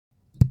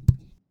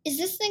Is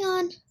this thing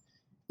on?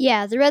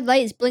 Yeah, the red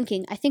light is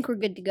blinking. I think we're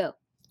good to go.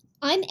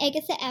 I'm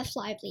Agatha F.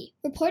 Lively,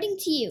 reporting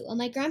to you on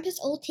my grandpa's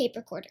old tape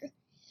recorder,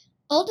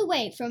 all the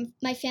way from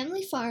my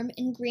family farm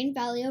in Green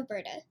Valley,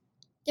 Alberta.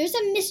 There's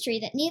a mystery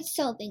that needs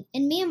solving,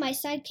 and me and my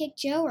sidekick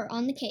Joe are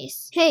on the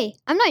case. Hey,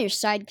 I'm not your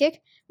sidekick.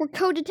 We're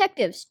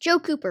co-detectives. Joe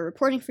Cooper,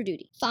 reporting for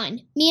duty.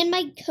 Fine. Me and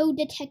my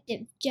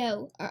co-detective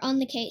Joe are on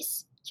the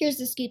case. Here's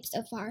the scoop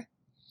so far.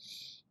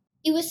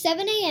 It was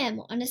 7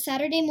 a.m. on a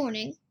Saturday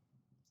morning.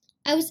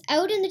 I was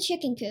out in the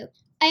chicken coop.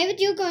 I have a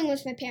deal going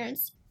with my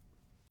parents.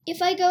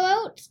 If I go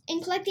out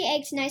and collect the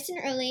eggs nice and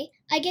early,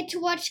 I get to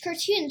watch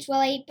cartoons while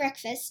I eat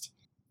breakfast.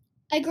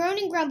 I groan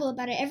and grumble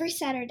about it every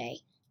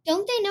Saturday.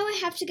 Don't they know I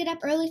have to get up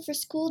early for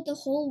school the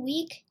whole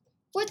week?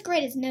 4th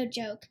grade is no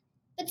joke.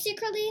 But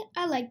secretly,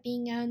 I like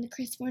being out in the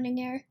crisp morning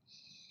air.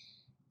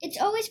 It's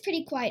always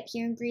pretty quiet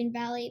here in Green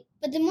Valley,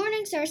 but the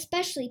mornings are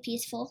especially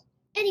peaceful.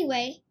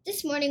 Anyway,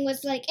 this morning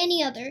was like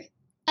any other.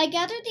 I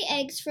gathered the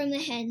eggs from the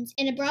hens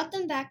and I brought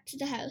them back to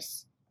the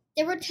house.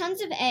 There were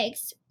tons of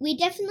eggs. We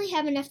definitely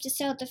have enough to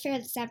sell at the fair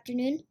this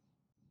afternoon.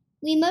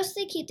 We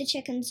mostly keep the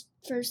chickens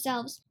for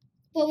ourselves,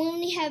 but when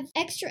we have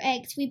extra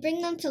eggs, we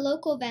bring them to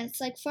local events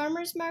like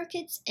farmers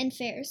markets and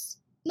fairs.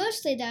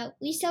 Mostly, though,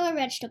 we sell our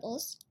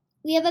vegetables.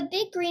 We have a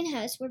big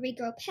greenhouse where we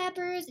grow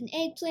peppers and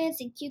eggplants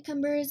and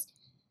cucumbers,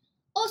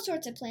 all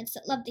sorts of plants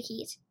that love the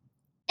heat.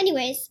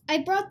 Anyways, I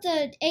brought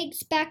the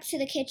eggs back to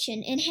the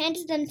kitchen and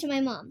handed them to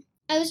my mom.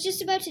 I was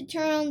just about to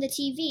turn on the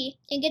TV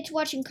and get to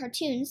watching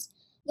cartoons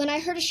when I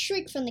heard a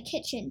shriek from the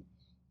kitchen.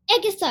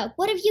 "Agatha,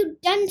 what have you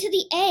done to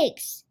the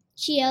eggs?"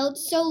 she yelled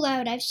so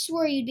loud I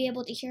swore you'd be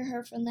able to hear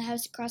her from the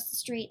house across the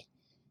street.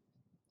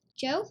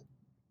 Joe?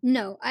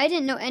 No, I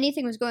didn't know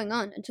anything was going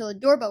on until the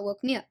doorbell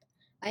woke me up.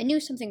 I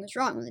knew something was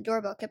wrong when the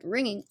doorbell kept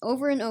ringing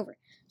over and over,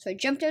 so I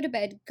jumped out of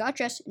bed, got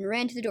dressed, and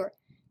ran to the door.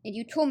 And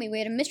you told me we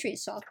had a mystery to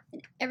solve,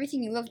 and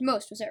everything you loved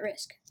most was at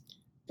risk.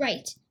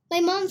 Right.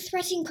 My mom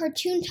threatened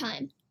cartoon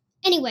time.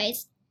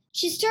 Anyways,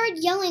 she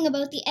started yelling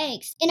about the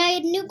eggs, and I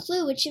had no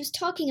clue what she was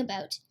talking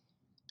about.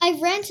 I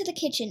ran to the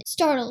kitchen,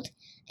 startled,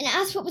 and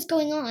asked what was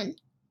going on.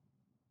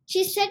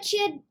 She said she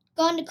had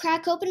gone to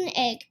crack open an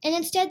egg, and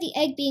instead of the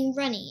egg being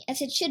runny,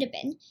 as it should have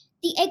been,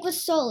 the egg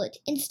was solid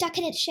and stuck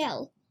in its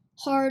shell,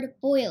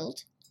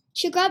 hard-boiled.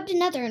 She grabbed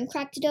another and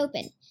cracked it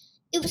open.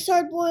 It was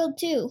hard-boiled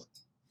too.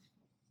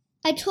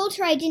 I told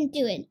her I didn't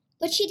do it,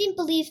 but she didn't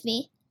believe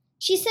me.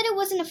 She said it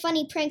wasn't a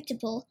funny prank to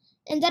pull,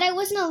 and that I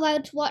wasn't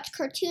allowed to watch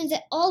cartoons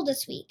at all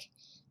this week.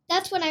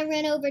 That's when I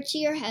ran over to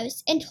your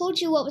house and told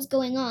you what was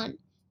going on.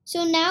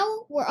 So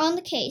now we're on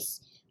the case,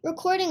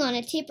 recording on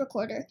a tape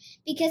recorder,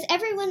 because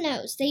everyone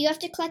knows that you have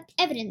to collect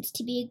evidence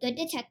to be a good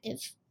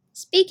detective.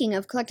 Speaking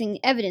of collecting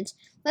the evidence,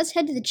 let's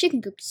head to the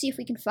chicken coop to see if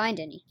we can find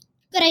any.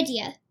 Good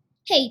idea.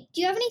 Hey,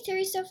 do you have any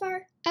theories so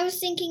far? I was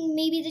thinking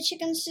maybe the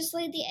chickens just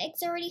laid the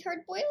eggs already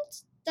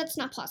hard-boiled? That's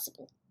not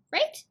possible,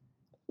 right?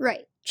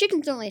 Right.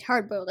 Chickens don't lay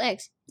hard-boiled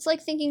eggs. It's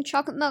like thinking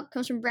chocolate milk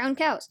comes from brown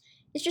cows.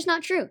 It's just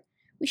not true.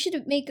 We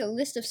should make a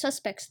list of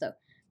suspects, though.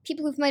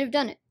 People who might have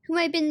done it. Who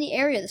might have been in the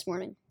area this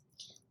morning?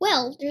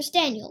 Well, there's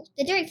Daniel,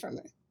 the dairy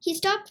farmer. He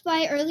stopped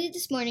by early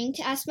this morning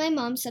to ask my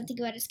mom something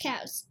about his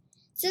cows,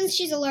 since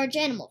she's a large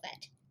animal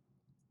vet.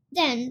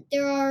 Then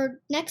there are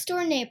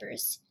next-door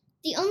neighbors,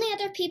 the only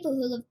other people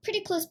who live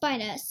pretty close by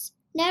to us,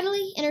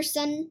 Natalie and her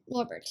son,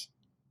 Norbert.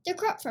 They're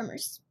crop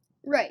farmers.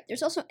 Right.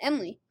 There's also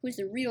Emily, who's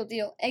the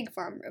real-deal egg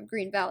farmer of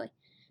Green Valley.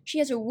 She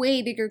has a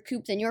way bigger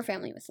coop than your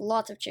family with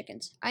lots of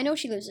chickens. I know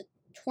she lives a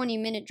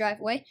 20-minute drive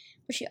away,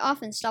 but she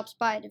often stops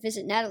by to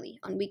visit Natalie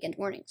on weekend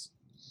mornings.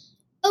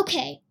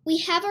 Okay, we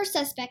have our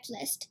suspect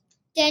list.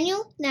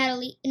 Daniel,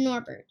 Natalie, and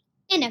Norbert,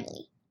 and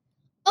Emily.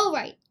 All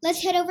right,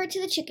 let's head over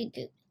to the chicken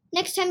coop.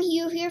 Next time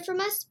you hear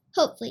from us,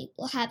 hopefully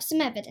we'll have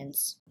some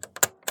evidence.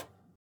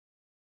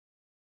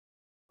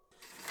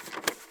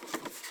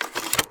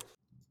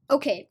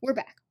 Okay, we're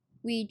back.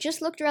 We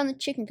just looked around the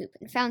chicken coop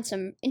and found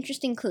some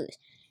interesting clues.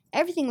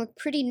 Everything looked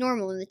pretty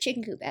normal in the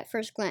chicken coop at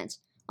first glance.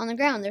 On the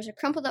ground, there's a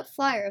crumpled up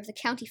flyer of the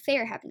county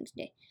fair happening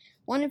today.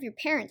 One of your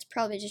parents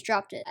probably just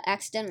dropped it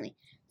accidentally.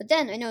 But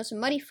then I noticed a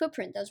muddy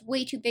footprint that was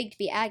way too big to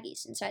be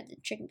Aggie's inside the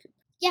chicken coop.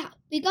 Yeah,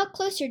 we got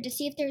closer to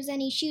see if there was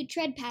any shoe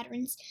tread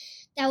patterns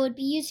that would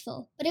be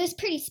useful, but it was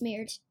pretty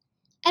smeared.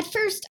 At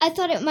first, I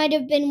thought it might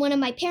have been one of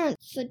my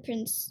parents'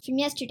 footprints from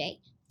yesterday,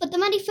 but the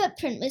muddy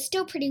footprint was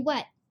still pretty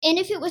wet, and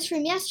if it was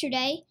from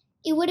yesterday,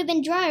 it would have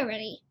been dry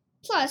already.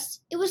 Plus,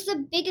 it was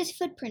the biggest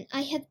footprint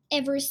I have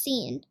ever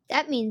seen.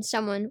 That means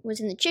someone was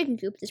in the chicken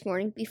coop this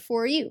morning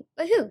before you.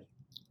 But who?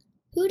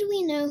 Who do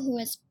we know who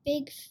has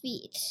big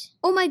feet?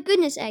 Oh my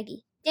goodness,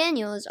 Aggie.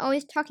 Daniel is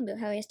always talking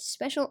about how he has to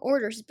special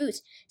order his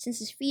boots since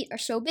his feet are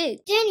so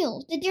big.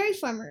 Daniel, the dairy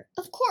farmer,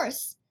 of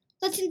course.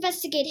 Let's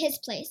investigate his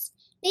place.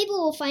 Maybe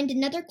we'll find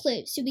another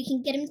clue so we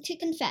can get him to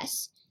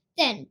confess.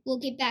 Then we'll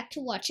get back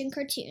to watching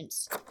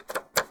cartoons.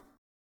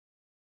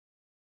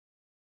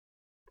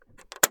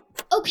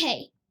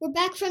 Okay, we're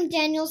back from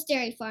Daniel's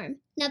dairy farm.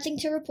 Nothing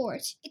to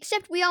report.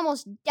 Except we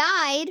almost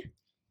died.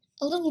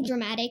 A little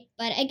dramatic,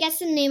 but I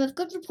guess in the name of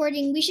good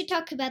reporting, we should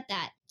talk about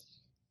that.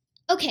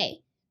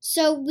 Okay,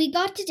 So we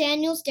got to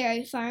Daniel's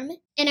dairy farm,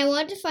 and I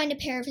wanted to find a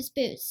pair of his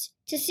boots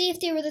to see if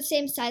they were the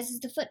same size as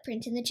the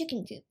footprint in the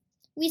chicken coop.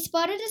 We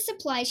spotted a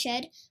supply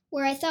shed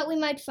where I thought we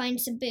might find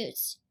some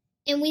boots,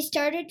 and we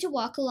started to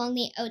walk along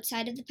the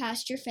outside of the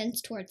pasture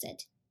fence towards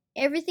it.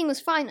 Everything was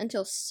fine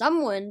until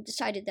someone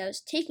decided that it was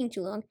taking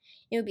too long.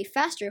 It would be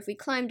faster if we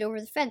climbed over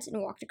the fence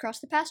and walked across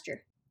the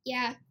pasture.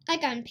 Yeah, I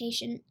got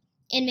impatient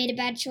and made a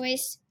bad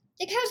choice.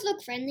 The cows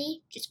look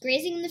friendly, just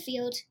grazing in the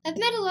field. I've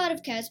met a lot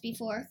of cows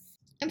before.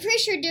 I'm pretty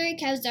sure dairy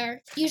cows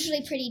are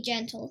usually pretty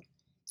gentle,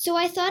 so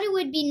I thought it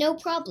would be no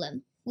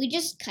problem. We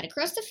just cut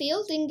across the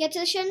field and get to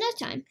the shed in no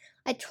time.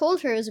 I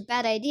told her it was a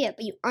bad idea,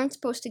 but you aren't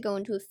supposed to go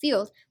into a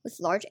field with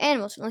large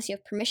animals unless you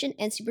have permission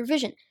and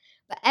supervision.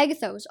 But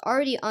Agatha was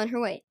already on her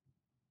way.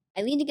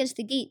 I leaned against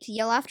the gate to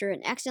yell after her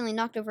and accidentally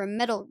knocked over a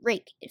metal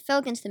rake. It fell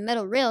against the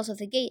metal rails of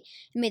the gate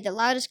and made the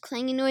loudest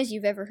clanging noise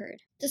you've ever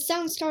heard. The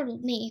sound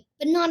startled me,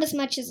 but not as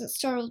much as it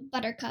startled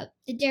Buttercup,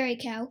 the dairy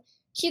cow.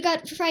 She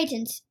got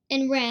frightened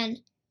and ran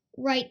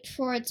right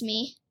towards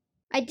me.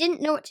 I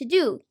didn't know what to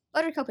do.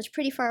 Buttercup was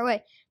pretty far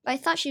away, but I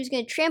thought she was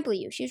going to trample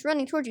you. She was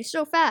running towards you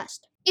so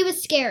fast. It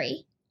was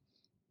scary.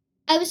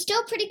 I was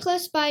still pretty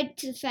close by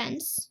to the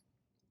fence,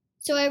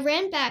 so I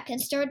ran back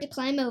and started to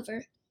climb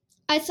over.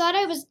 I thought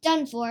I was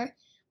done for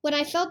when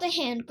I felt a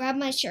hand grab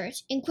my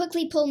shirt and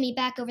quickly pull me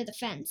back over the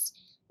fence.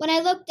 When I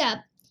looked up,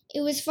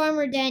 it was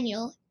Farmer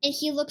Daniel, and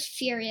he looked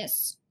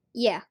furious.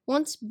 Yeah,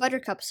 once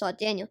Buttercup saw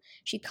Daniel,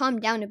 she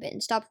calmed down a bit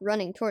and stopped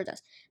running towards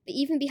us. But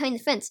even behind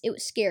the fence, it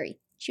was scary.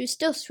 She was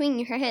still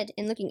swinging her head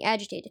and looking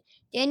agitated.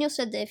 Daniel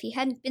said that if he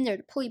hadn't been there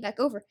to pull you back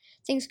over,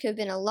 things could have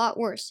been a lot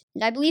worse.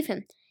 And I believe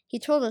him. He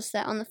told us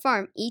that on the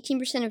farm,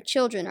 18% of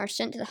children are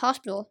sent to the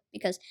hospital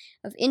because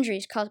of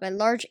injuries caused by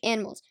large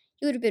animals.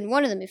 You would have been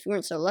one of them if you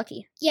weren't so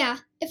lucky. Yeah,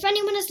 if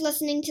anyone is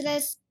listening to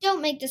this,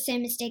 don't make the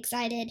same mistakes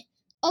I did.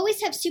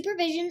 Always have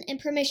supervision and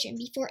permission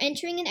before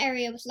entering an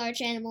area with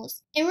large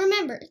animals. And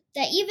remember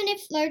that even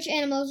if large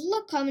animals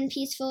look calm and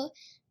peaceful,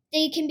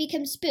 they can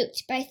become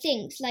spooked by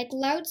things like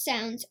loud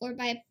sounds or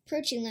by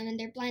approaching them in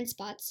their blind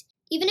spots.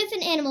 Even if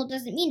an animal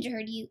doesn't mean to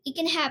hurt you, it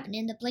can happen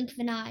in the blink of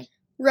an eye.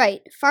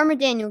 Right. Farmer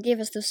Daniel gave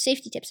us those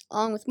safety tips,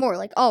 along with more,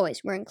 like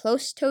always, wearing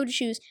close-toed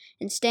shoes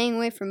and staying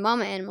away from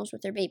mama animals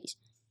with their babies.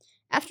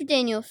 After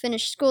Daniel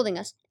finished scolding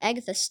us,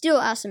 Agatha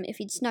still asked him if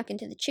he'd snuck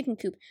into the chicken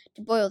coop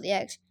to boil the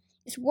eggs.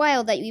 It's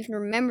wild that you even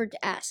remembered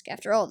to ask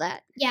after all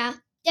that. Yeah,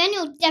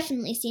 Daniel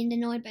definitely seemed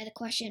annoyed by the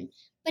question,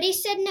 but he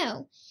said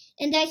no,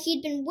 and that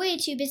he'd been way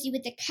too busy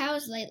with the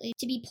cows lately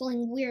to be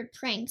pulling weird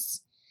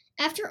pranks.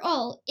 After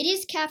all, it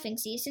is calving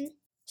season.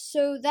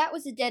 So that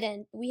was a dead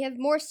end. We have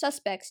more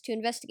suspects to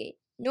investigate.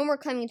 No more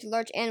climbing into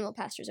large animal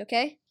pastures,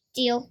 okay?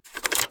 Deal.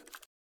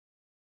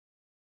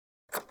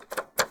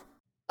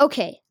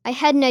 Okay, I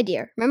had an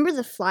idea. Remember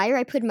the flyer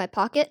I put in my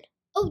pocket?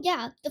 Oh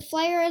yeah, the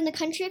flyer in the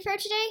country fair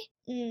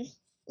today?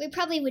 We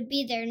probably would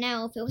be there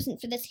now if it wasn't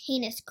for this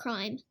heinous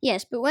crime.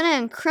 Yes, but when I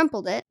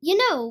uncrumpled it... You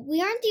know,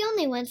 we aren't the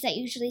only ones that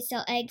usually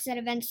sell eggs at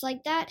events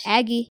like that.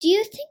 Aggie. Do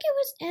you think it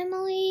was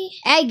Emily?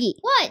 Aggie!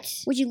 What?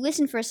 Would you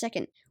listen for a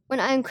second? When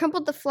I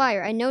uncrumpled the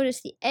flyer, I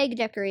noticed the egg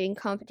decorating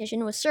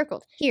competition was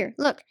circled. Here,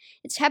 look,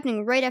 it's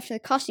happening right after the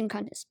costume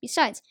contest.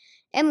 Besides,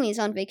 Emily is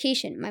on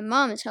vacation. My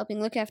mom is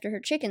helping look after her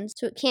chickens,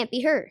 so it can't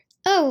be her.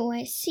 Oh,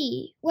 I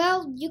see.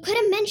 Well, you could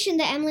have mentioned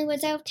that Emily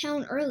was out of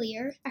town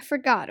earlier. I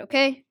forgot,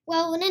 okay?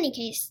 Well, in any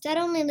case, that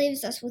only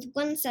leaves us with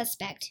one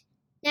suspect.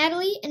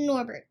 Natalie and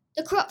Norbert,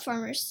 the crop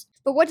farmers.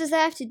 But what does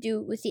that have to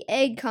do with the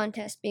egg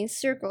contest being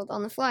circled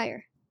on the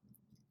flyer?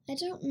 I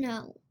don't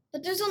know.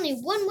 But there's only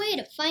one way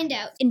to find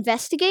out.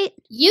 Investigate?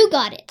 You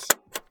got it.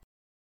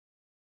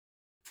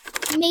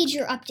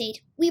 Major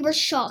update. We were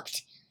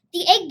shocked.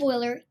 The egg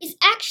boiler is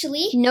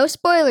actually... No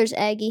spoilers,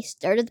 Aggie.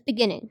 Start at the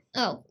beginning.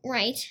 Oh,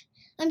 right.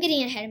 I'm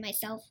getting ahead of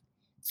myself.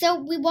 So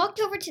we walked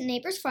over to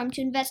neighbor's farm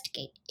to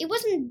investigate. It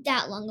wasn't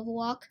that long of a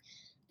walk,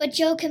 but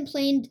Joe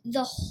complained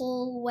the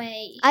whole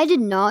way. I did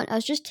not. I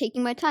was just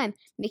taking my time,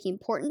 making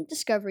important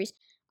discoveries.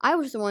 I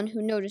was the one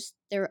who noticed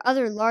there were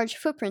other large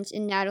footprints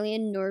in Natalie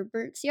and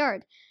Norbert's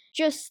yard,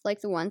 just like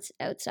the ones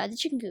outside the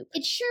chicken coop.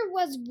 It sure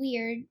was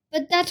weird,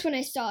 but that's when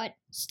I saw it,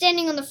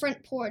 standing on the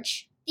front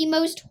porch. The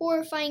most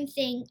horrifying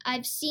thing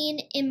I've seen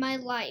in my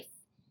life.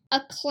 A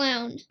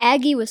clown.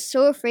 Aggie was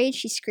so afraid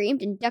she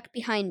screamed and ducked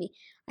behind me.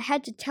 I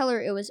had to tell her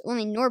it was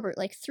only Norbert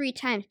like 3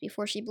 times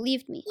before she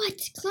believed me.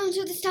 What? Clowns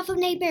are the stuff of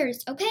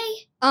neighbors,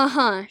 okay?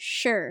 Uh-huh,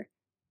 sure.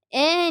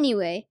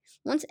 Anyway,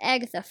 once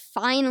Agatha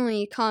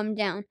finally calmed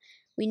down,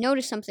 we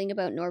noticed something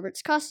about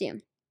Norbert's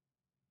costume.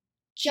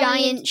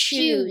 Giant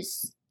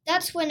shoes.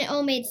 That's when it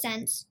all made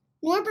sense.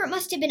 Norbert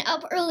must have been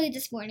up early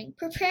this morning,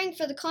 preparing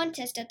for the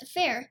contest at the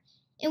fair.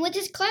 And with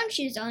his clown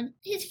shoes on,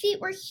 his feet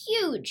were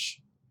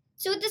huge.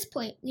 So at this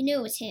point, we knew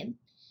it was him.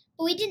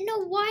 But we didn't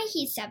know why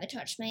he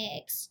sabotaged my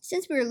eggs.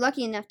 Since we were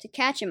lucky enough to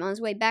catch him on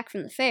his way back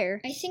from the fair,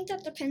 I think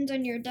that depends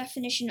on your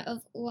definition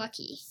of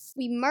lucky.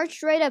 We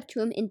marched right up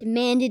to him and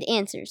demanded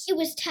answers. It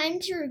was time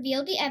to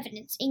reveal the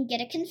evidence and get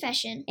a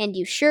confession. And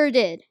you sure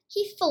did.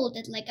 He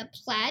folded like a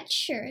plaid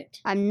shirt.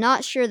 I'm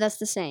not sure that's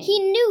the same. He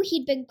knew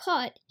he'd been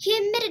caught. He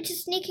admitted to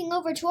sneaking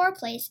over to our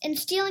place and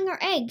stealing our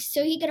eggs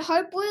so he could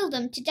hard-boil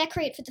them to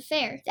decorate for the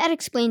fair. That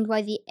explained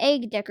why the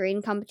egg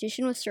decorating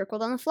competition was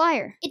circled on the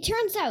flyer. It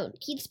turns out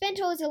he'd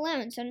spent all his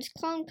allowance on his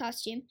clown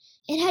costume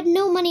and had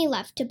no money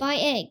left to buy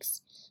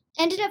eggs.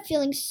 Ended up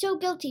feeling so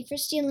guilty for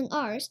stealing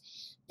ours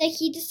that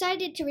he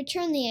decided to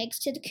return the eggs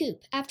to the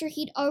coop after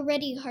he'd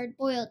already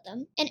hard-boiled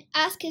them and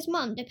ask his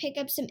mom to pick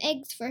up some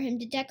eggs for him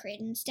to decorate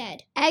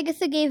instead.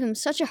 Agatha gave him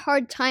such a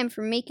hard time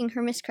for making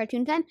her miss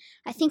cartoon time.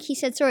 I think he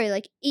said sorry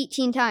like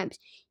 18 times.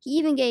 He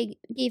even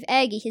gave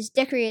Aggie his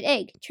decorated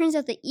egg. Turns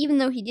out that even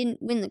though he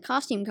didn't win the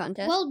costume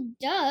contest, Well,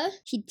 duh.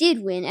 he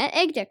did win at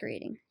egg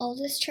decorating. All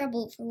this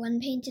trouble for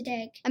one painted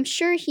egg. I'm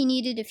sure he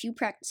needed a few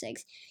practice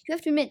eggs. You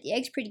have to admit, the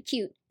egg's pretty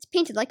cute. It's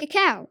painted like a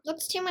cow.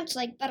 Looks too much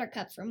like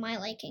Buttercup for my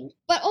liking.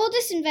 But all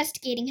this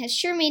investigating has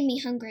sure made me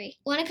hungry.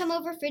 Want to come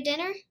over for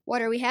dinner?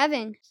 What are we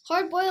having?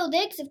 Hard-boiled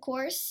eggs, of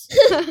course.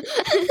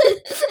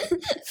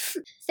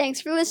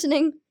 Thanks for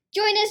listening.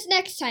 Join us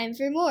next time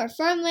for more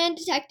Farmland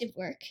Detective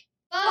work.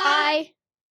 Bye.